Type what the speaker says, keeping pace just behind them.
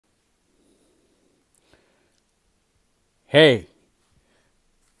Hey,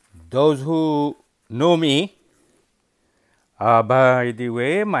 those who know me, by the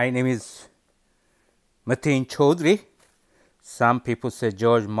way, my name is Mateen Chaudhary. Some people say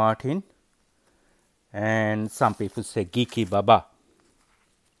George Martin, and some people say Geeky Baba.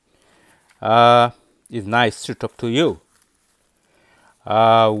 It's nice to talk to you.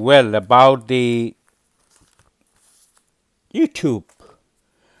 Well, about the YouTube,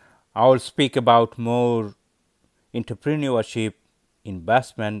 I will speak about more entrepreneurship,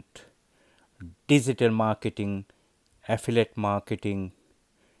 investment, digital marketing, affiliate marketing,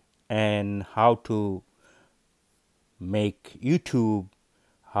 and how to make YouTube,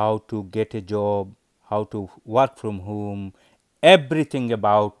 how to get a job, how to work from home, everything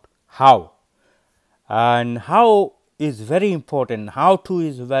about how. And how is very important, how to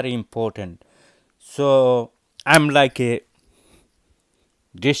is very important. So I'm like a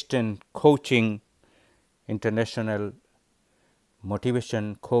distant coaching, international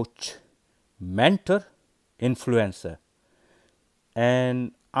motivation coach, mentor, influencer,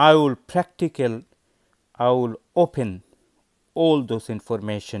 and I will practical, I will open all those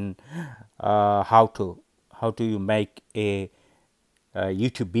information, how to you make a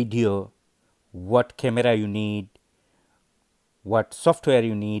YouTube video, what camera you need, what software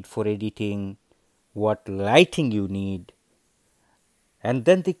you need for editing, what lighting you need, and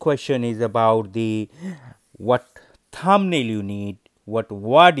then the question is about the what thumbnail you need, what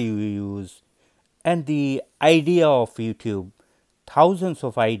word you use, and the idea of YouTube. Thousands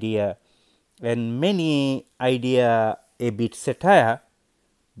of idea and many idea a bit satire,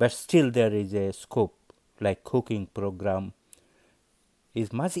 but still there is a scope. Like cooking program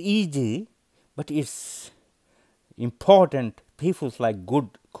is much easy, but it's important. People like good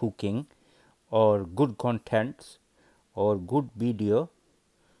cooking or good contents or good video,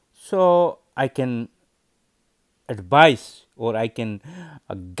 so I can advise or I can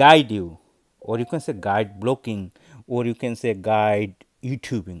guide you, or you can say guide blogging, or you can say guide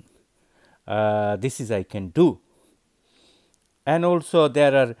YouTubing. This is I can do. And also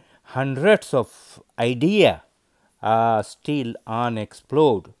there are hundreds of idea still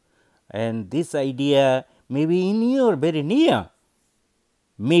unexplored, and this idea may be in your very near.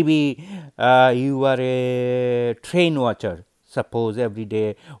 Maybe you are a train watcher. Suppose every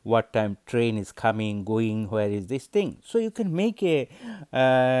day what time train is coming, going, where is this thing. So you can make a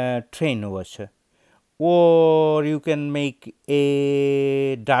train watcher, or you can make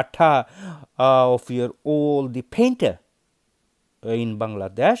a data of your all the painter in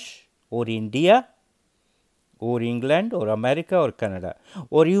Bangladesh or India or England or America or Canada,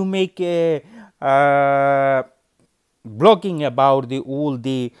 or you make a blogging about the all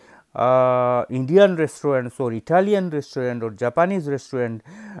the Indian restaurants or Italian restaurant or Japanese restaurant,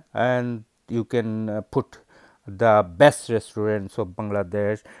 and you can put the best restaurants of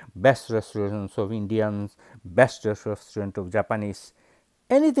Bangladesh, best restaurants of Indians, best restaurant of Japanese,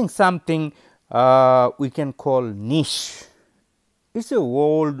 anything something we can call niche. It's a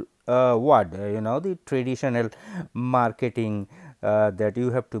old word, the traditional marketing, that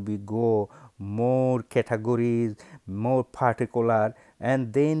you have to be go more categories, more particular,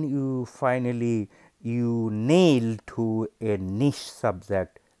 and then you finally you nail to a niche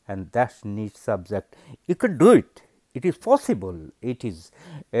subject, and that niche subject you could do it. It is possible. It is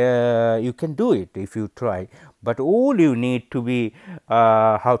you can do it if you try, but all you need to be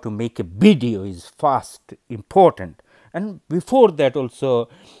how to make a video is first important. And before that also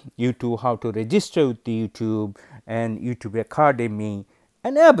YouTube, how to register with the YouTube and YouTube Academy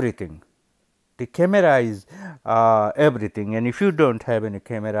and everything. The camera is everything, and if you don't have any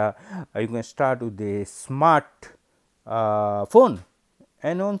camera, you can start with a smart phone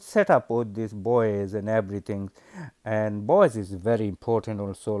and on set up with this voice and everything. And voice is very important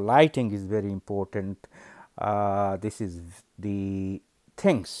also, lighting is very important. This is the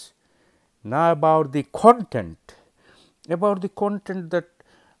things. Now about the content, that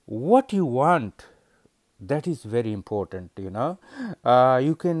what you want, that is very important. You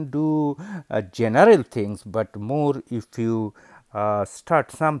can do general things, but more if you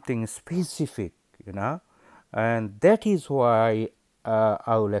start something specific, and that is why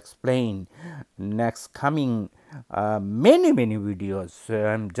I will explain next coming many videos.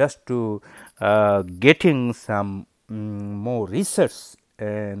 I am just to getting some more research,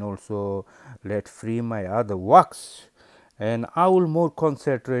 and also let free my other works, and I will more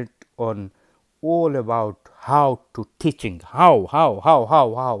concentrate on all about how to teaching, how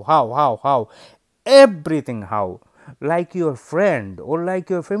everything, how, like your friend or like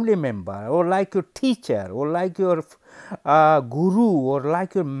your family member or like your teacher or like your guru or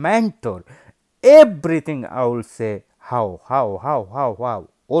like your mentor, everything I will say how,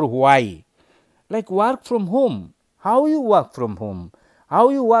 or why? Like work from home. How you work from home? How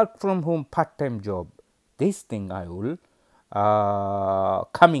you work from home part-time job? This thing I will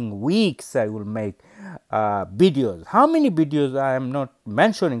coming weeks I will make videos. How many videos I am not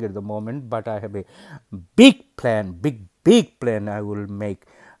mentioning at the moment, but I have a big plan, big plan. I will make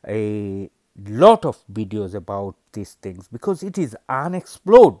a lot of videos about these things because it is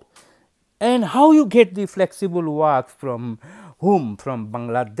unexplored. And how you get the flexible work from whom, from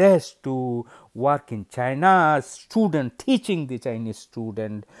Bangladesh to work in China, student teaching the Chinese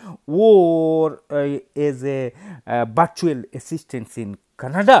student, or as a virtual assistant in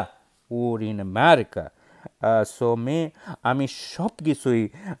Canada or in America. So আমি সব কিছুই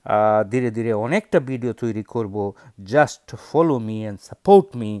ধীরে ধীরে অনেকটা video তৈরি করব, just follow me and support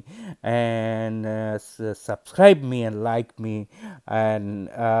me and subscribe me and like me and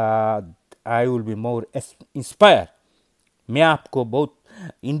I will be more inspired. मैं आपको बहुत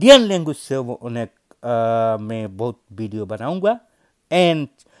इंडियन लैंग्वेज से मैं बहुत वीडियो बनाऊंगा एंड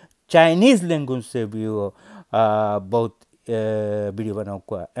चाइनीज़ लैंग्वेज से भी बहुत वीडियो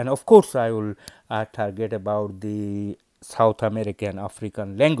बनाऊंगा end of course I will target about the South American African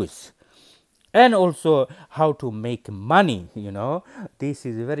language and also how to make money. This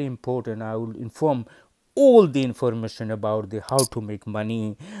is very important. I will inform all the information about the how to make money,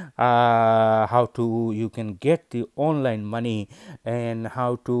 how to you can get the online money and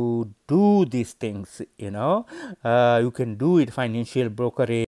how to do these things. You can do it financial brokerage.